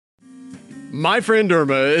My Friend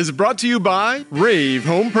Irma is brought to you by Rave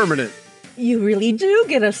Home Permanent. You really do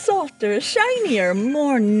get a softer, shinier,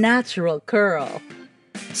 more natural curl.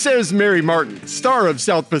 Says Mary Martin, star of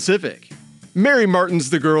South Pacific. Mary Martin's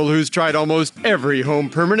the girl who's tried almost every home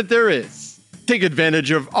permanent there is. Take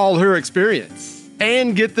advantage of all her experience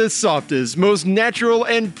and get the softest, most natural,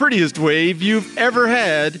 and prettiest wave you've ever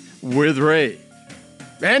had with Rave.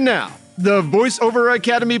 And now, the Voiceover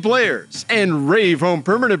Academy Players and Rave Home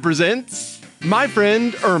Permanent presents My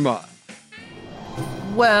Friend Irma.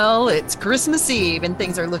 Well, it's Christmas Eve and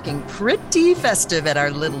things are looking pretty festive at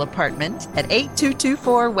our little apartment at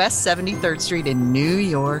 8224 West 73rd Street in New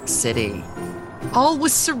York City. All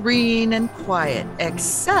was serene and quiet,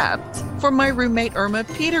 except for my roommate Irma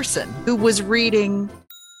Peterson, who was reading.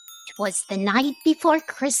 It was the night before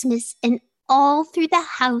Christmas, and all through the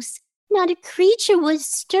house, not a creature was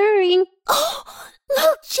stirring. Oh,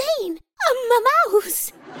 look, Jane, a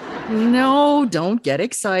mouse. No, don't get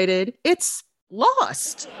excited. It's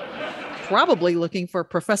lost. Probably looking for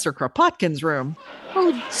Professor Kropotkin's room.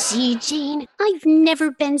 Oh, gee, Jane, I've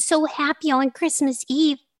never been so happy on Christmas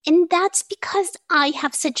Eve. And that's because I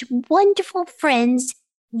have such wonderful friends.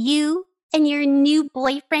 You and your new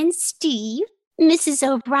boyfriend, Steve, Mrs.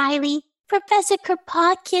 O'Reilly, Professor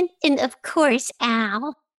Kropotkin, and of course,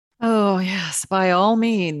 Al. Oh, yes, by all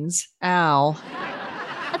means, Al.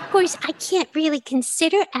 Of course, I can't really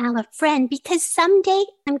consider Al a friend because someday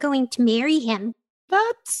I'm going to marry him.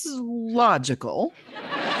 That's logical.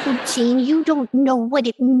 Oh, Jane, you don't know what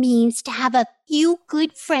it means to have a few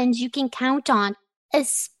good friends you can count on.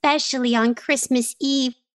 Especially on Christmas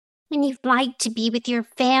Eve, when you'd like to be with your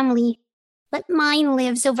family. But mine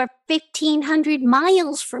lives over 1,500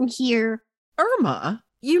 miles from here. Irma,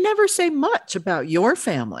 you never say much about your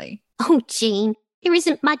family. Oh, Jane, there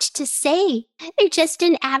isn't much to say. They're just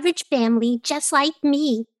an average family, just like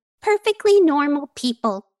me. Perfectly normal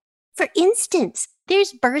people. For instance,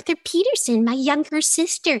 there's Bertha Peterson, my younger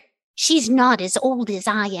sister. She's not as old as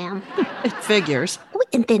I am. It figures. Oh,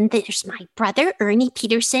 and then there's my brother, Ernie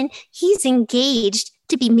Peterson. He's engaged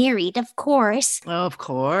to be married, of course. Of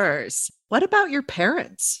course. What about your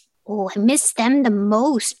parents? Oh, I miss them the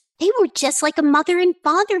most. They were just like a mother and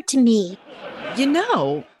father to me. You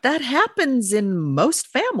know, that happens in most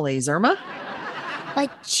families, Irma.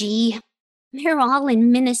 But gee, they're all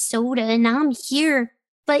in Minnesota and I'm here.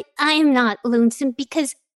 But I'm not lonesome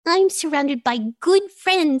because I'm surrounded by good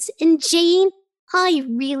friends, and Jane, I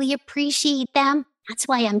really appreciate them. That's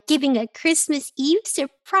why I'm giving a Christmas Eve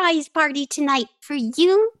surprise party tonight for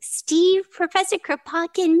you, Steve, Professor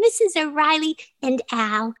Kropotkin, Mrs. O'Reilly, and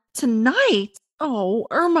Al. Tonight? Oh,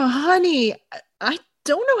 Irma, honey, I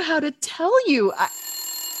don't know how to tell you.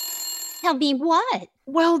 Tell me what?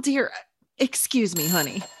 Well, dear, excuse me,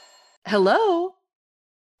 honey. Hello?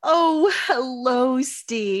 Oh, hello,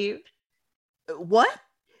 Steve. What?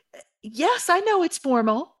 Yes, I know it's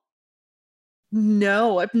formal.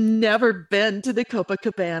 No, I've never been to the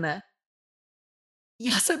Copacabana.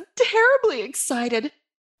 Yes, I'm terribly excited.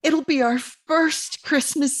 It'll be our first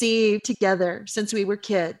Christmas Eve together since we were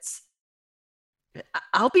kids.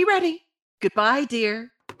 I'll be ready. Goodbye,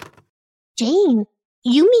 dear. Jane,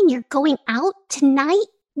 you mean you're going out tonight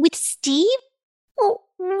with Steve? Well,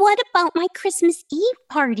 what about my Christmas Eve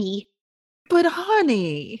party? But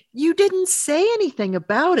honey, you didn't say anything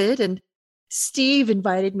about it, and Steve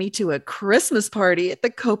invited me to a Christmas party at the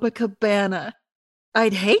Copacabana.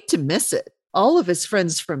 I'd hate to miss it. All of his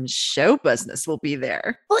friends from show business will be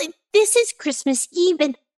there. Well, this is Christmas Eve,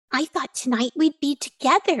 and I thought tonight we'd be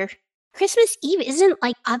together. Christmas Eve isn't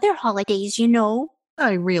like other holidays, you know.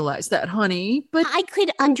 I realize that, honey, but I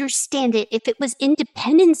could understand it if it was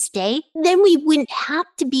Independence Day. Then we wouldn't have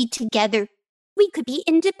to be together. We could be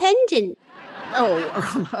independent.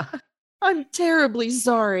 Oh, Irma, I'm terribly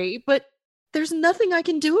sorry, but there's nothing I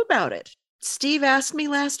can do about it. Steve asked me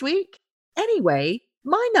last week. Anyway,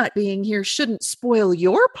 my not being here shouldn't spoil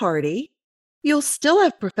your party. You'll still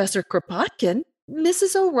have Professor Kropotkin,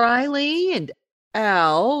 Mrs. O'Reilly, and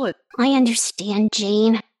Al. I understand,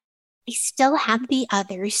 Jane. I still have the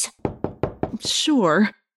others.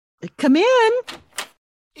 Sure. Come in.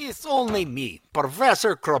 It's only me,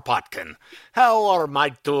 Professor Kropotkin. How are my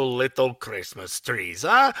two little Christmas trees,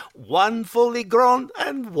 huh? One fully grown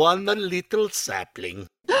and one a little sapling.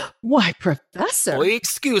 Why, Professor? Oh,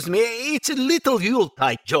 excuse me, it's a little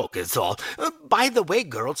Yuletide joke is all. By the way,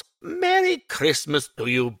 girls, Merry Christmas to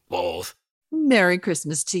you both. Merry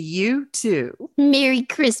Christmas to you, too. Merry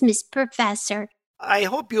Christmas, Professor. I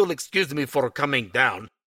hope you'll excuse me for coming down.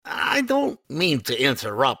 I don't mean to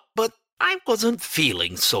interrupt, but I wasn't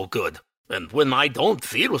feeling so good. And when I don't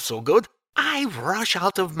feel so good, I rush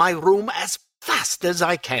out of my room as fast as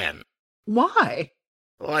I can. Why?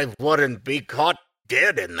 I wouldn't be caught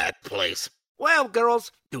dead in that place. Well,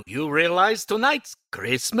 girls, do you realize tonight's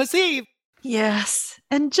Christmas Eve? Yes,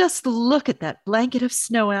 and just look at that blanket of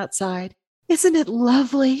snow outside. Isn't it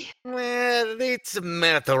lovely? Well, it's a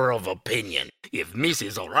matter of opinion. If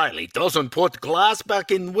Mrs. O'Reilly doesn't put glass back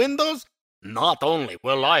in windows, not only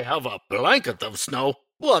will I have a blanket of snow,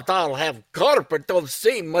 but I'll have carpet of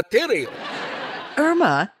same material.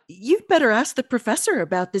 Irma, you'd better ask the professor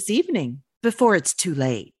about this evening before it's too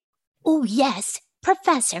late. Oh, yes.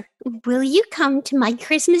 Professor, will you come to my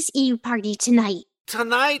Christmas Eve party tonight?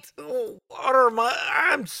 Tonight? Oh, Irma,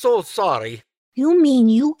 I'm so sorry. You mean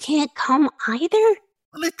you can't come either?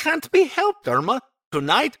 Well, it can't be helped, Irma.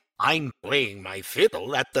 Tonight, I'm playing my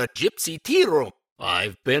fiddle at the Gypsy Tea Room.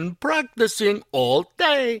 I've been practicing all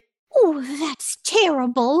day. Oh, that's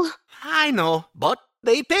terrible. I know, but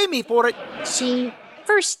they pay me for it. Gee,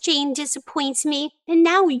 first Jane disappoints me, and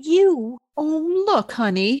now you. Oh, look,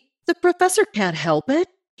 honey, the professor can't help it.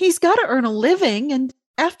 He's got to earn a living, and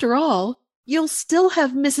after all, you'll still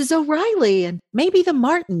have Mrs. O'Reilly and maybe the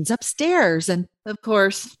Martins upstairs, and of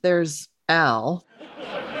course, there's Al.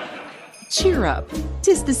 Cheer up.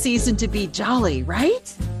 'Tis the season to be jolly,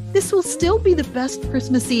 right? This will still be the best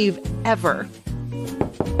Christmas Eve ever.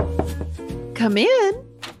 Come in.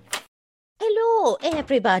 Hello,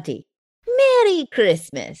 everybody. Merry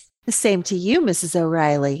Christmas. The same to you, Mrs.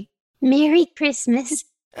 O'Reilly. Merry Christmas.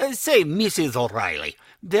 Say, Mrs. O'Reilly,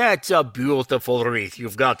 that's a beautiful wreath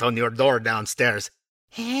you've got on your door downstairs.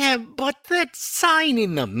 Yeah, but that sign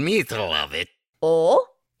in the middle of it. Oh,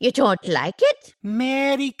 you don't like it?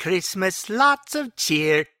 Merry Christmas, lots of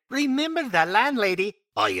cheer. Remember the landlady,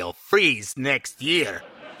 or you'll freeze next year.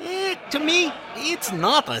 To me, it's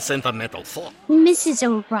not a sentimental thought. Mrs.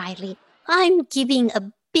 O'Reilly, I'm giving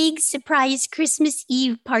a big surprise Christmas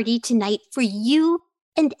Eve party tonight for you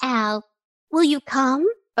and Al. Will you come?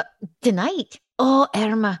 Tonight? Oh,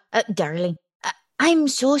 Irma, darling, I'm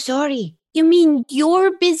so sorry. You mean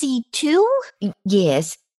you're busy too?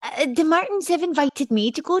 Yes, the Martins have invited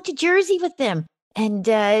me to go to Jersey with them. And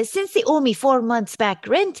since they owe me 4 months back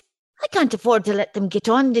rent, I can't afford to let them get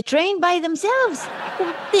on the train by themselves.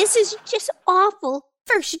 Oh, this is just awful.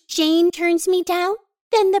 First Jane turns me down,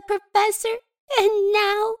 then the professor, and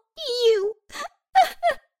now you.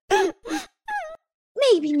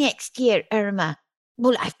 Maybe next year, Irma.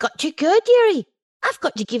 Well, I've got to go, dearie. I've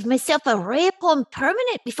got to give myself a rap on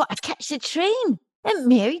permanent before I catch the train. And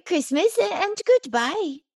Merry Christmas and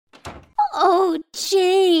goodbye. Oh,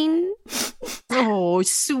 Jane. Oh,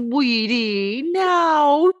 sweetie,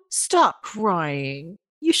 now stop crying.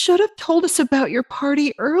 You should have told us about your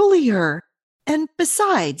party earlier. And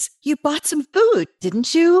besides, you bought some food,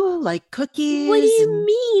 didn't you? Like cookies? What do you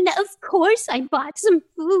mean? Of course I bought some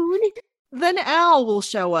food. Then Al will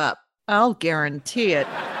show up. I'll guarantee it.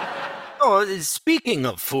 Oh, speaking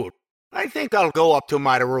of food, I think I'll go up to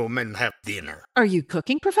my room and have dinner. Are you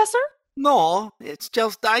cooking, Professor? No, it's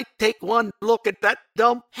just I take one look at that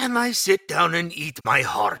dump and I sit down and eat my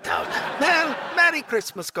heart out. Well, Merry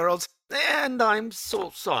Christmas, girls. And I'm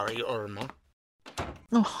so sorry, Irma.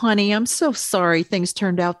 Oh, honey, I'm so sorry things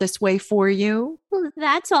turned out this way for you. Well,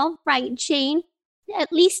 that's all right, Jane.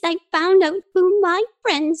 At least I found out who my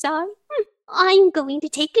friends are. I'm going to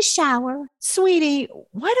take a shower. Sweetie,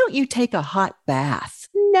 why don't you take a hot bath?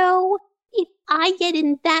 No, if I get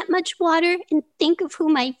in that much water and think of who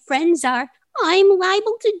my friends are, I'm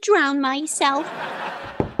liable to drown myself.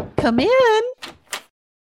 Come in.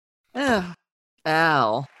 Ugh,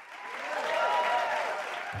 Al.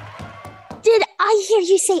 Did I hear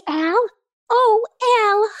you say Al? Oh,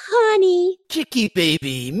 Al, honey. Chicky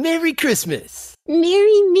baby, Merry Christmas.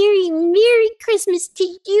 Merry, Merry, Merry Christmas to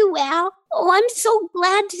you, Al. Oh, I'm so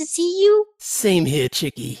glad to see you. Same here,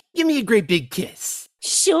 Chicky. Give me a great big kiss.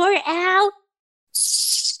 Sure, Al.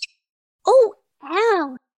 Shh. Oh,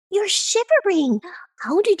 Al, you're shivering.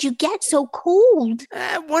 How did you get so cold?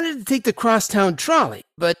 I wanted to take the crosstown trolley,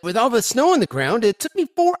 but with all the snow on the ground, it took me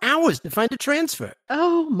 4 hours to find a transfer.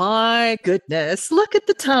 Oh my goodness, look at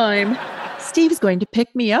the time. Steve's going to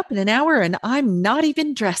pick me up in an hour and I'm not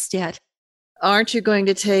even dressed yet. Aren't you going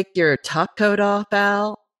to take your top coat off,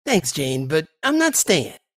 Al? Thanks, Jane, but I'm not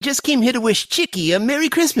staying. Just came here to wish Chicky a Merry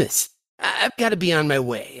Christmas. I've got to be on my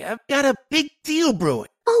way. I've got a big deal brewing.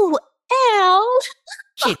 Oh, Al.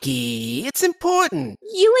 Chicky, it's important.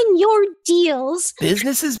 You and your deals.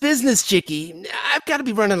 Business is business, Chicky. I've got to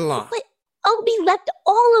be running along. But I'll be left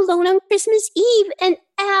all alone on Christmas Eve. And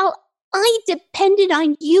Al, I depended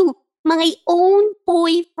on you, my own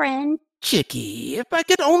boyfriend. Chicky, if I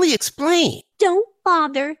could only explain. Don't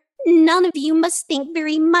bother. None of you must think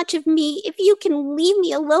very much of me if you can leave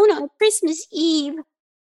me alone on Christmas Eve.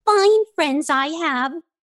 Fine friends I have.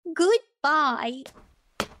 Goodbye.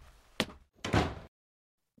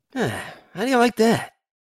 How do you like that?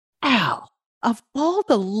 Al, of all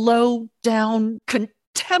the low-down,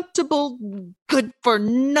 contemptible,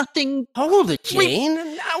 good-for-nothing... Hold it, Jane.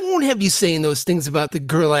 I won't have you saying those things about the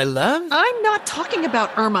girl I love. I'm not talking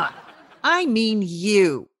about Irma. I mean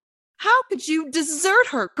you. How could you desert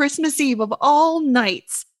her Christmas Eve of all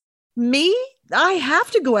nights? Me? I have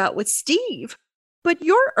to go out with Steve. But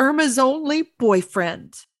you're Irma's only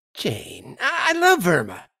boyfriend. Jane, I love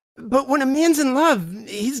Irma. But when a man's in love,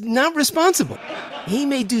 he's not responsible. He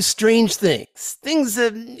may do strange things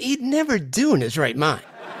he'd never do in his right mind.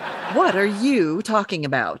 What are you talking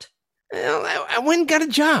about? Well, I went and got a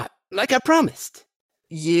job, like I promised.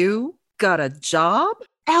 You got a job?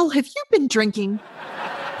 Al, have you been drinking?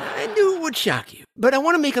 I knew it would shock you, but I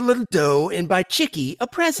want to make a little dough and buy Chicky a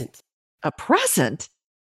present. A present?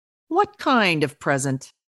 What kind of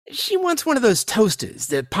present? She wants one of those toasters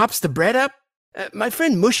that pops the bread up. My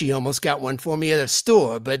friend Mushy almost got one for me at a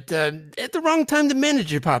store, but at the wrong time the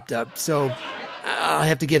manager popped up, so I'll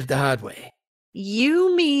have to get it the hard way.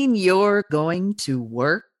 You mean you're going to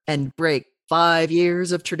work and break 5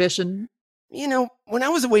 years of tradition? You know, when I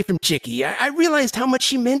was away from Chicky, I realized how much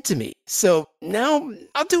she meant to me, so now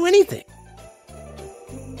I'll do anything.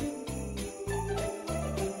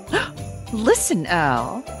 Listen,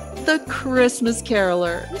 Al, the Christmas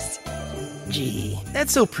carolers. Gee,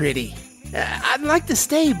 that's so pretty. I'd like to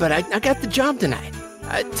stay, but I got the job tonight.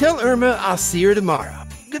 Tell Irma I'll see her tomorrow.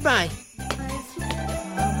 Goodbye.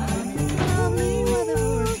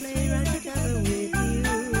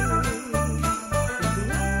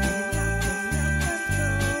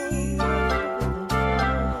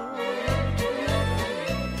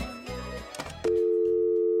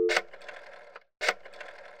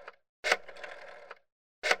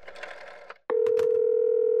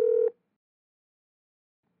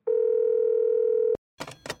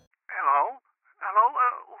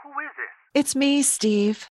 It's me,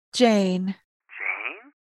 Steve. Jane.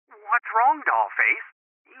 Jane? What's wrong, dollface?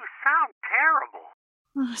 You sound terrible.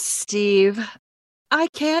 Oh, Steve, I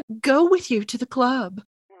can't go with you to the club.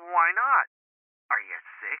 Why not? Are you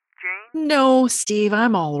sick, Jane? No, Steve,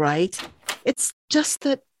 I'm all right. It's just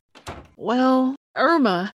that, well,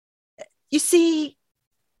 Irma, you see,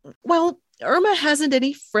 Irma hasn't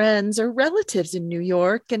any friends or relatives in New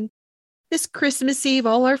York, and this Christmas Eve,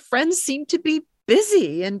 all our friends seem to be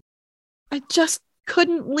busy, and I just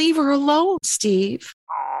couldn't leave her alone, Steve.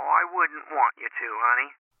 Oh, I wouldn't want you to, honey.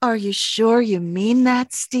 Are you sure you mean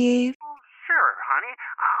that, Steve? Oh, sure, honey.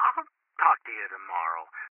 I'll talk to you tomorrow.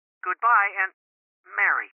 Goodbye, and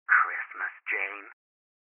Merry Christmas,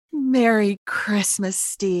 Jane. Merry Christmas,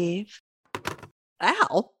 Steve.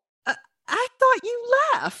 Al, I thought you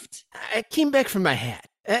left. I came back from my hat.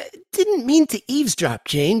 Didn't mean to eavesdrop,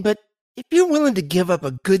 Jane, but if you're willing to give up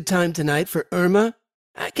a good time tonight for Irma,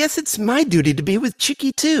 I guess it's my duty to be with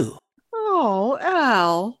Chicky, too. Oh,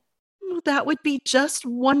 Al, that would be just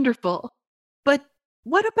wonderful. But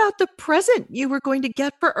what about the present you were going to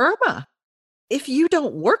get for Irma? If you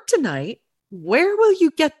don't work tonight, where will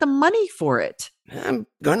you get the money for it? I'm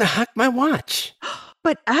gonna hack my watch.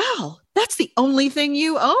 But Al, that's the only thing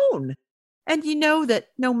you own. And you know that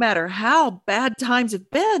no matter how bad times have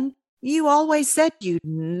been, you always said you'd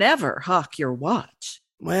never hawk your watch.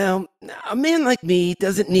 Well, a man like me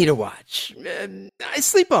doesn't need a watch. I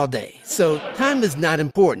sleep all day, so time is not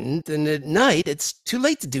important, and at night it's too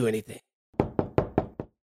late to do anything.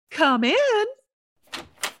 Come in.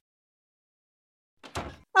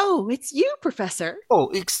 Oh, it's you, Professor. Oh,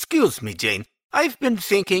 excuse me, Jane. I've been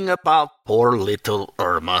thinking about poor little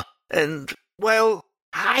Irma, and, well,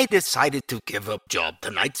 I decided to give up job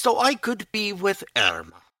tonight so I could be with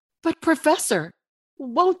Irma. But, Professor,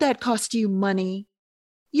 won't that cost you money?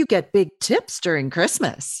 You get big tips during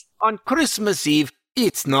Christmas. On Christmas Eve,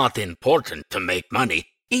 it's not important to make money.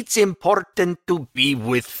 It's important to be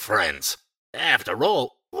with friends. After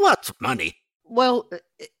all, what's money? Well,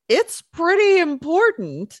 it's pretty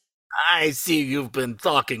important. I see you've been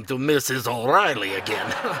talking to Mrs. O'Reilly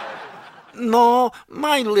again. No,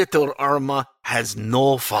 my little Irma has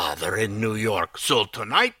no father in New York, so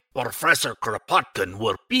tonight Professor Kropotkin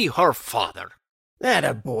will be her father.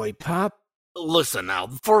 Atta boy, Pop. Listen now,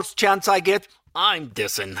 the first chance I get, I'm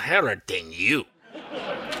disinheriting you.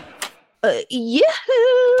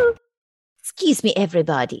 Yoo-hoo! Excuse me,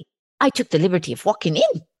 everybody. I took the liberty of walking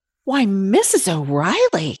in. Why, Mrs.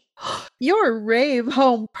 O'Reilly, your rave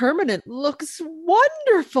home permanent looks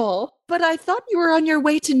wonderful. But I thought you were on your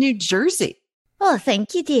way to New Jersey. Oh,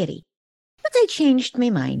 thank you, dearie. But I changed my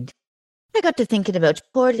mind. I got to thinking about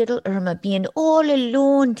poor little Irma being all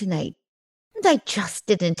alone tonight, and I just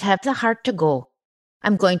didn't have the heart to go.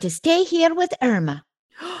 I'm going to stay here with Irma.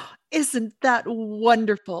 Isn't that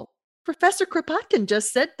wonderful? Professor Kropotkin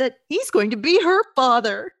just said that he's going to be her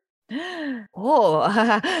father.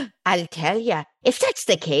 Oh, I'll tell ya, if that's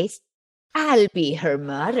the case, I'll be her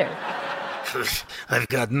mother. I've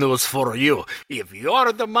got news for you. If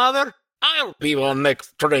you're the mother, I'll be on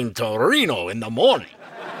next train to Reno in the morning.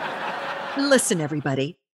 Listen,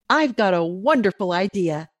 everybody, I've got a wonderful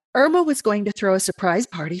idea. Irma was going to throw a surprise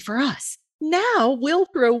party for us. Now we'll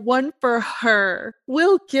throw one for her.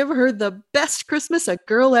 We'll give her the best Christmas a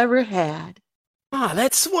girl ever had. Oh,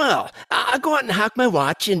 that's swell. I'll go out and hock my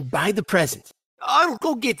watch and buy the present. I'll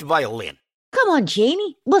go get the violin. Come on,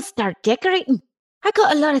 Janie, we'll start decorating. I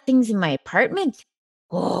got a lot of things in my apartment.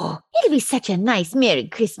 Oh, it'll be such a nice Merry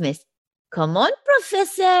Christmas. Come on,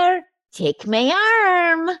 Professor, take my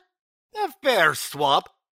arm. A fair swap.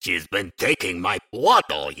 She's been taking my blood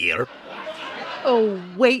all year. Oh,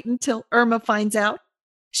 wait until Irma finds out.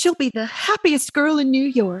 She'll be the happiest girl in New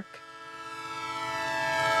York.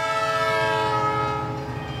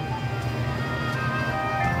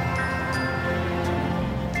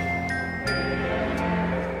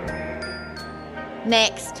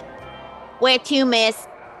 Next. Where to, miss?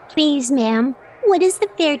 Please, ma'am, what is the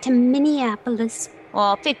fare to Minneapolis?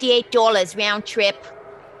 Oh, $58 round trip.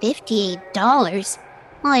 $58?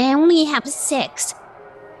 I only have 6.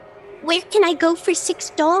 Where can I go for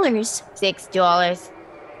 $6? $6.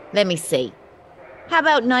 Let me see. How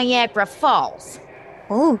about Niagara Falls?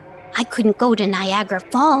 Oh, I couldn't go to Niagara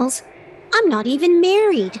Falls. I'm not even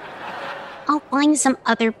married. I'll find some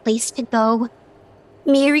other place to go.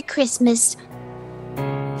 Merry Christmas.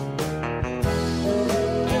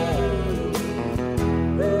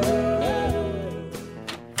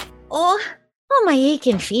 Oh, my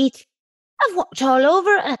aching feet. I've walked all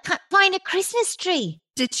over and I can't find a Christmas tree.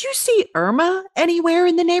 Did you see Irma anywhere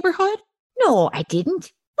in the neighborhood? No, I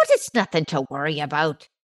didn't. But it's nothing to worry about.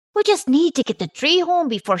 We just need to get the tree home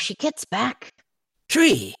before she gets back.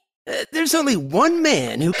 Tree, there's only one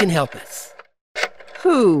man who can help us.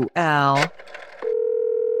 Who, Al?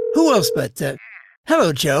 Who else but,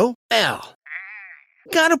 hello, Joe, Al.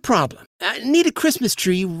 Got a problem. I need a Christmas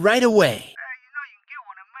tree right away.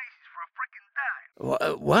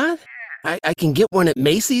 What? I can get one at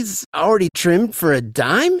Macy's already trimmed for a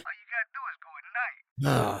dime? All you gotta do is go at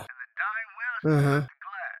night. Oh. And the dime will Uh-huh. the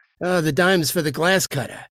glass. Oh, the dime's for the glass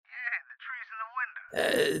cutter. Yeah, the tree's in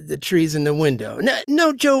the window. The tree's in the window.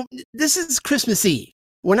 No, Joe, this is Christmas Eve.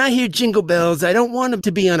 When I hear jingle bells, I don't want them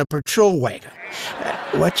to be on a patrol wagon.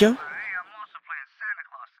 What, Joe? Hey, I'm also playing Santa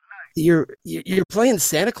Claus tonight. You're playing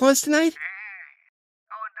Santa Claus tonight? Hey,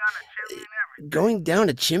 going down a chimney and everything. Going down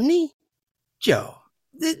a chimney? Joe,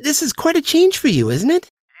 this is quite a change for you, isn't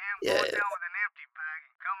it? Yeah, I'm going down with an empty bag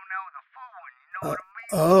and coming out with a full one, you know what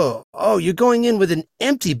I mean? Oh, you're going in with an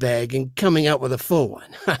empty bag and coming out with a full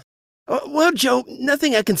one. Well, Joe,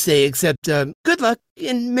 nothing I can say except good luck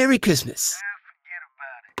and Merry Christmas.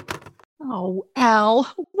 Forget about it. Oh,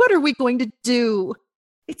 Al, what are we going to do?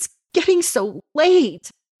 It's getting so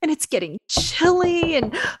late, and it's getting chilly,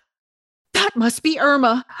 and that must be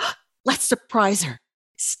Irma. Let's surprise her.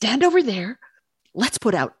 Stand over there. Let's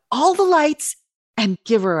put out all the lights and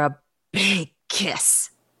give her a big kiss.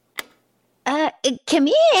 Come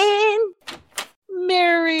in.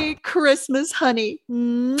 Merry Christmas, honey.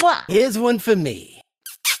 Mwah. Here's one for me.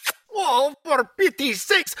 Oh, for pity's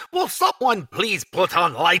sakes, will someone please put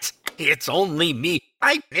on lights? It's only me.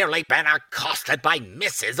 I've nearly been accosted by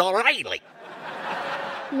Mrs. O'Reilly.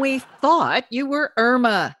 We thought you were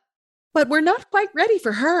Irma, but we're not quite ready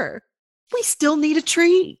for her. We still need a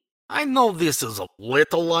tree. I know this is a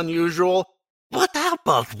little unusual, but how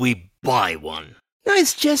about we buy one?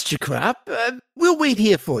 Nice gesture, Crop. We'll wait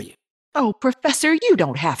here for you. Oh, Professor, you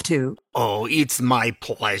don't have to. Oh, it's my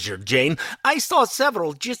pleasure, Jane. I saw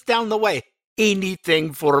several just down the way.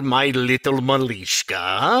 Anything for my little Malishka,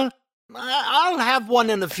 huh? I'll have one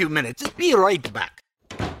in a few minutes. Be right back.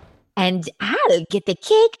 And I'll get the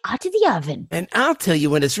cake out of the oven. And I'll tell you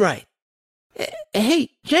when it's right.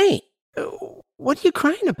 Hey, Jane, what are you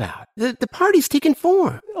crying about? The party's taking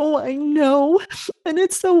form. Oh, I know. And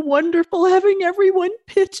it's so wonderful having everyone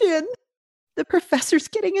pitch in. The professor's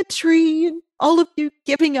getting a tree and all of you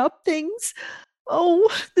giving up things.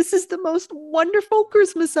 Oh, this is the most wonderful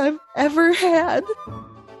Christmas I've ever had.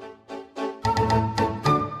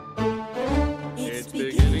 It's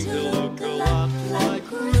beginning to look a lot like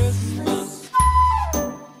Christmas.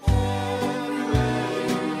 Everywhere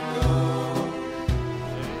you go.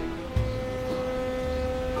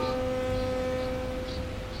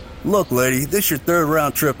 Look, lady, this your third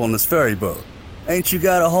round trip on this ferry boat. Ain't you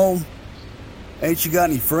got a home? Ain't you got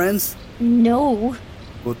any friends? No.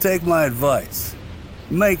 Well, take my advice.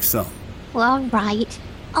 Make some. Well, all right.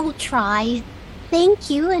 I'll try.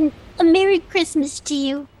 Thank you, and a Merry Christmas to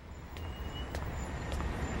you.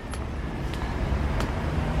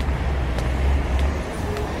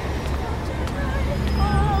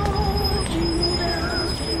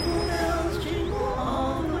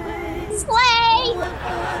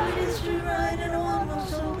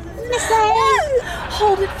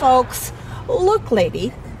 Hold it, folks. Look,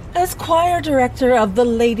 lady, as choir director of the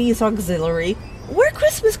Ladies Auxiliary, we're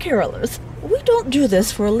Christmas carolers. We don't do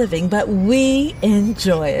this for a living, but we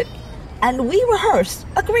enjoy it. And we rehearse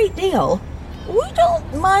a great deal. We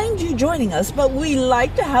don't mind you joining us, but we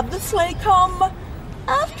like to have the sleigh come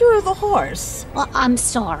after the horse. Well, I'm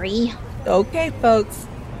sorry. Okay, folks,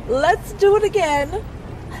 let's do it again.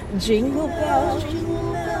 Jingle bells, jingle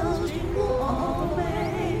all the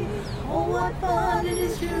way. Oh, what fun it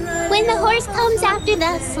is to ride. When the horse comes after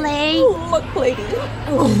the sleigh. Oh, look, lady,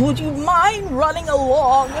 would you mind running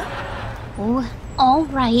along? Oh, all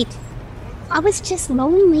right. I was just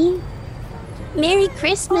lonely. Merry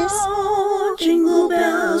Christmas. Oh, jingle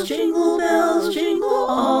bells, jingle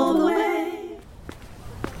all the way.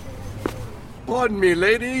 Pardon me,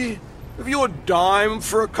 lady. Have you a dime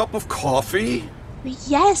for a cup of coffee?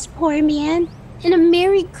 Yes, poor man. And a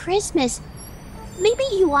Merry Christmas. Maybe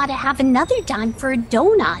you ought to have another dime for a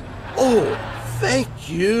donut. Oh, thank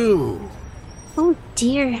you. Oh,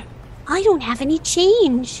 dear. I don't have any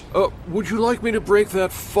change. Would you like me to break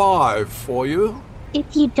that 5 for you?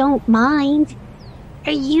 If you don't mind.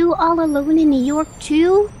 Are you all alone in New York,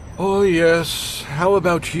 too? Oh, yes. How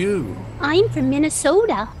about you? I'm from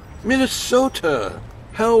Minnesota. Minnesota?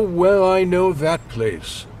 How well I know that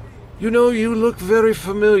place. You know, you look very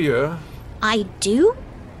familiar. I do?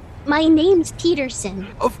 My name's Peterson.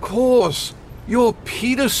 Of course. You're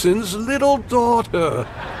Peterson's little daughter.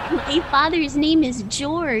 My father's name is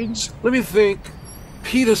George. Let me think.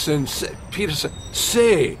 Peterson.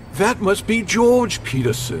 Say, that must be George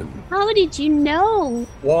Peterson. How did you know?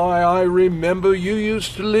 Why, I remember you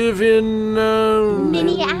used to live in,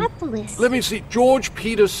 Minneapolis. Let me see. George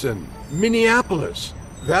Peterson, Minneapolis.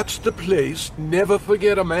 That's the place. Never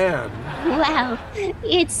forget a man. Wow,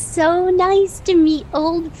 it's so nice to meet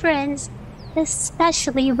old friends,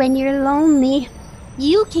 especially when you're lonely.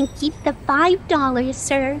 You can keep the $5,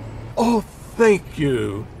 sir. Oh, thank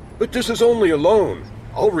you. But this is only a loan.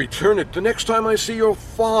 I'll return it the next time I see your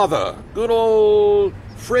father. Good old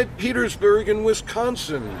Fred Petersburg in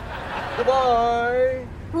Wisconsin. Goodbye.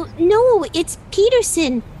 Well, no, it's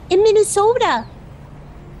Peterson in Minnesota.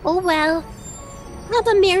 Oh, well. Have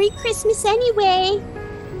a Merry Christmas anyway.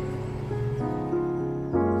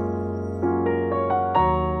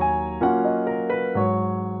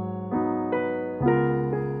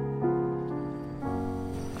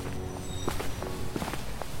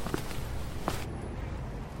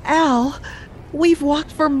 Al, we've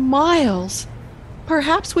walked for miles.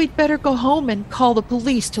 Perhaps we'd better go home and call the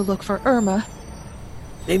police to look for Irma.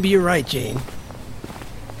 Maybe you're right, Jane.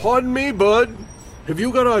 Pardon me, bud. Have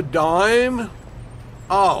you got a dime?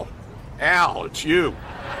 Oh, Al, it's you.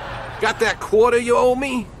 Got that quarter you owe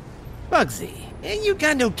me? Bugsy, you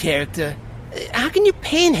got no character. How can you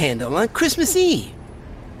panhandle on Christmas Eve?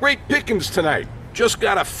 Great pickings tonight. Just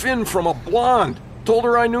got a fin from a blonde. Told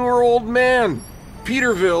her I knew her old man.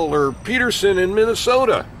 Peterville or Peterson in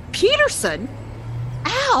Minnesota. Peterson?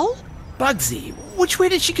 Al? Bugsy, which way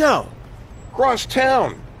did she go? Cross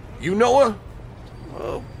town. You know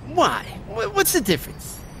her? Why? What's the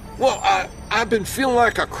difference? Well, I've been feeling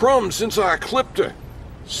like a crumb since I clipped her.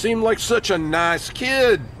 Seemed like such a nice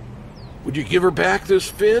kid. Would you give her back this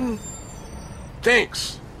fin?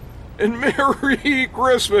 Thanks. And Merry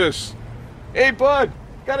Christmas. Hey, bud,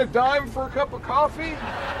 got a dime for a cup of coffee?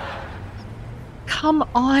 Come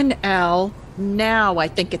on, Al. Now I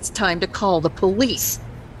think it's time to call the police.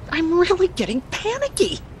 I'm really getting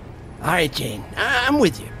panicky. All right, Jane, I'm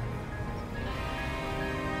with you.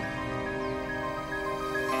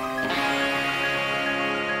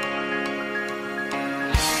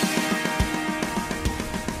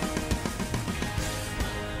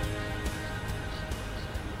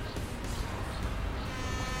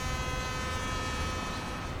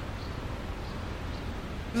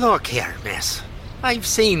 Look here, miss. I've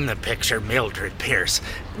seen the picture Mildred Pierce.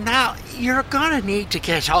 Now, you're gonna need to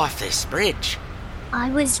get off this bridge. I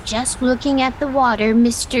was just looking at the water,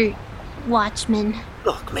 Mr. Watchman.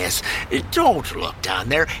 Look, miss, don't look down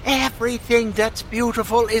there. Everything that's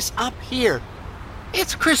beautiful is up here.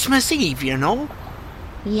 It's Christmas Eve, you know.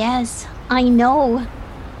 Yes, I know.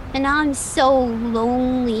 and I'm so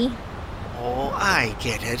lonely. Oh, I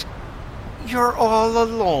get it. You're all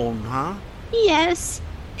alone, huh? Yes,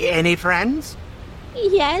 Any friends?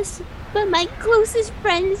 yes, but my closest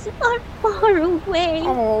friends are far away.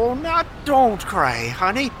 Oh, now don't cry,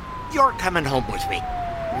 honey. You're coming home with me.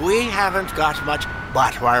 We haven't got much,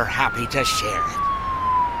 but we're happy to share it.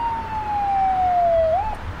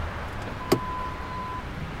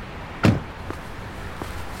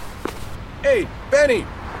 Hey, Benny,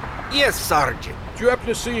 Yes, Sergeant. do you happen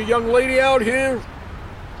to see a young lady out here?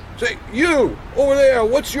 Say, you, over there,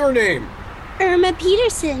 what's your name? Irma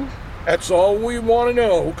Peterson. That's all we want to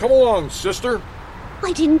know. Come along, sister.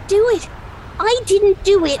 I didn't do it. I didn't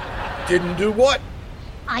do it. Didn't do what?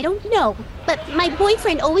 I don't know, but my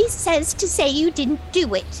boyfriend always says to say you didn't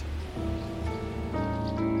do it.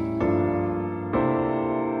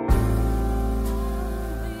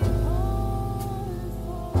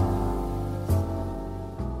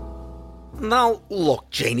 Now, look,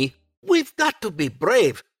 Janie, we've got to be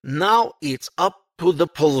brave. Now it's up to the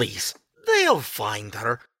police. They'll find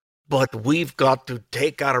her. But we've got to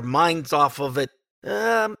take our minds off of it.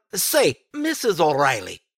 Say, Mrs.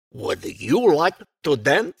 O'Reilly, would you like to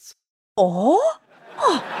dance? Oh,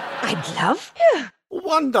 I'd love to.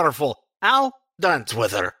 Wonderful. I'll dance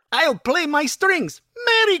with her. I'll play my strings.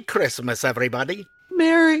 Merry Christmas, everybody.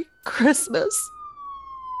 Merry Christmas.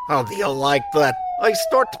 How do you like that? I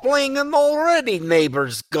start playing and already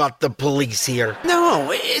neighbors got the police here.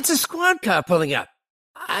 No, it's a squad car pulling up.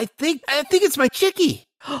 I think it's my chickie.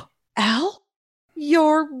 Al?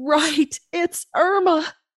 You're right. It's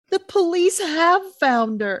Irma. The police have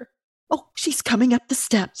found her. Oh, she's coming up the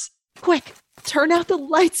steps. Quick, turn out the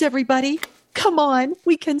lights, everybody. Come on,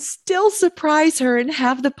 we can still surprise her and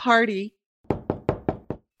have the party.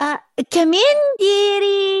 Come in,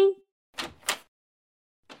 dearie.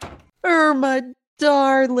 Irma,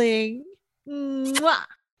 darling. Mwah.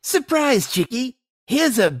 Surprise, chickie.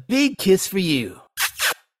 Here's a big kiss for you.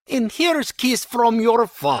 And here's kiss from your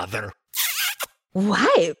father.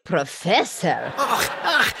 Why, Professor?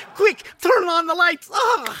 Quick, turn on the lights.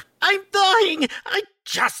 I'm dying. I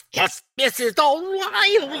just kissed Mrs.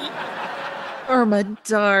 O'Reilly. Irma,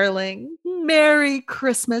 darling. Merry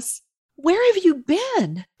Christmas. Where have you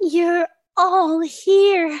been? You're all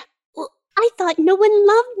here. Well, I thought no one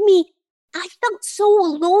loved me. I felt so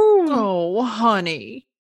alone. Oh, honey.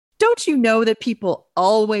 Don't you know that people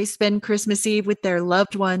always spend Christmas Eve with their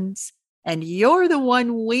loved ones? And you're the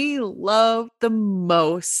one we love the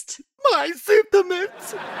most. My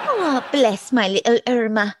sentiments. Oh, bless my little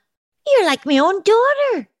Irma. You're like my own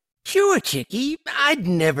daughter. Sure, chickie. I'd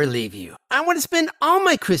never leave you. I want to spend all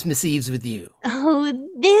my Christmas Eves with you. Oh,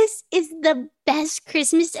 this is the best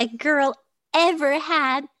Christmas a girl ever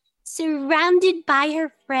had, surrounded by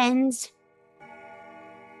her friends.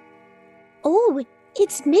 Oh,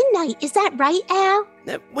 it's midnight. Is that right, Al?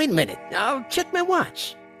 Wait a minute. I'll check my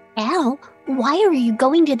watch. Al, why are you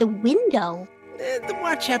going to the window? The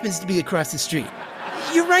watch happens to be across the street.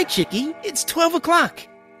 You're right, chickie. It's 12 o'clock.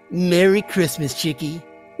 Merry Christmas, chickie.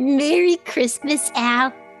 Merry Christmas,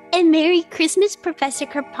 Al. And Merry Christmas, Professor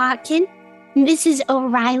Kropotkin, Mrs.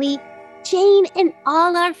 O'Reilly, Jane, and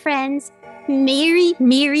all our friends. Merry,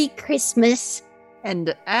 Merry Christmas.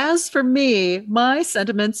 And as for me, my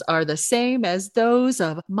sentiments are the same as those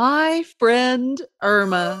of my friend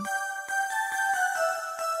Irma.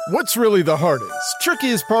 What's really the hardest,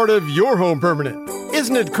 trickiest part of your home permanent?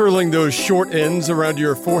 Isn't it curling those short ends around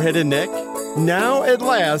your forehead and neck? Now, at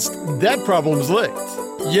last, that problem's licked.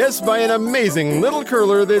 Yes, by an amazing little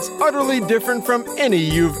curler that's utterly different from any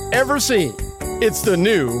you've ever seen. It's the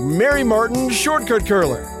new Mary Martin Shortcut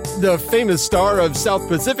Curler. The famous star of South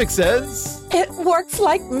Pacific says, It works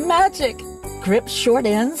like magic. Grips short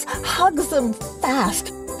ends, hugs them fast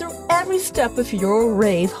through every step of your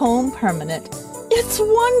rave home permanent. It's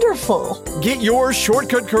wonderful. Get your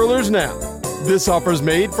shortcut curlers now. This offer's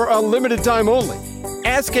made for a limited time only.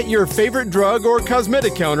 Ask at your favorite drug or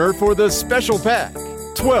cosmetic counter for the special pack.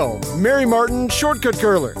 12 Mary Martin Shortcut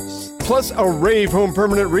Curlers, plus a rave home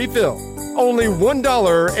permanent refill. Only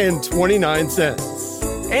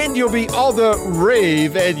 $1.29. And you'll be all the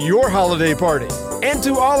rave at your holiday party. And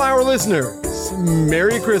to all our listeners,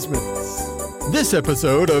 Merry Christmas. This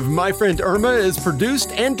episode of My Friend Irma is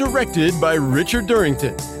produced and directed by Richard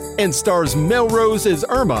Durrington and stars Melrose as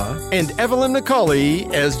Irma and Evelyn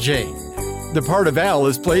McCauley as Jane. The part of Al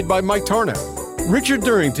is played by Mike Tarnow. Richard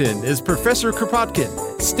Durrington is Professor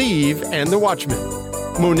Kropotkin, Steve, and the Watchman.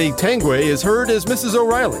 Monique Tangway is heard as Mrs.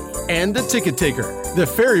 O'Reilly and the Ticket Taker. The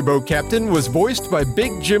ferry boat captain was voiced by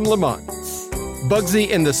Big Jim Lamont.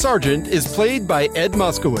 Bugsy and the Sergeant is played by Ed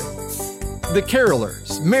Moskowitz. The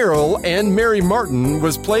Carolers, Meryl and Mary Martin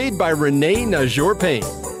was played by Renee Najor-Payne.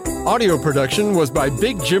 Audio production was by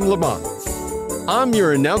Big Jim Lamont. I'm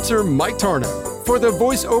your announcer, Mike Tarnow, for the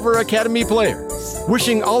Voiceover Academy Players,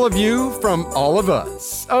 wishing all of you, from all of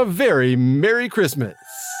us, a very Merry Christmas.